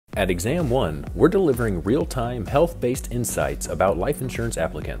At Exam 1, we're delivering real-time, health-based insights about life insurance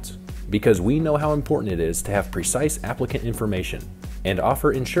applicants because we know how important it is to have precise applicant information and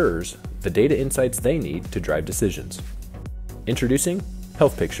offer insurers the data insights they need to drive decisions. Introducing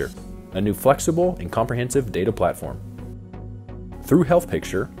HealthPiQture, a new flexible and comprehensive data platform. Through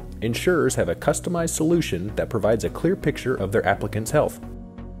HealthPiQture, insurers have a customized solution that provides a clear picture of their applicant's health.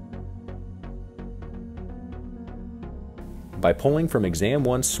 By pulling from Exam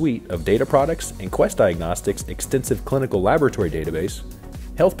 1's suite of data products and Quest Diagnostics' extensive clinical laboratory database,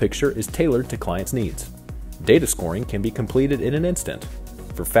 HealthPiQture is tailored to clients' needs. Data scoring can be completed in an instant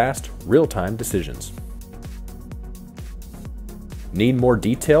for fast, real-time decisions. Need more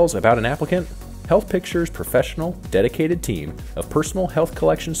details about an applicant? HealthPiQture's professional, dedicated team of personal health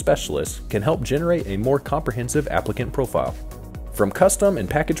collection specialists can help generate a more comprehensive applicant profile. From custom and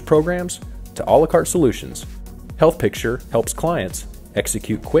packaged programs to a la carte solutions, HealthPiQture helps clients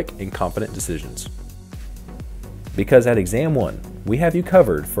execute quick and confident decisions. Because at Exam 1, we have you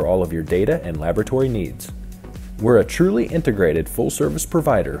covered for all of your data and laboratory needs. We're a truly integrated full-service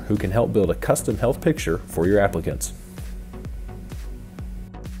provider who can help build a custom health picture for your applicants.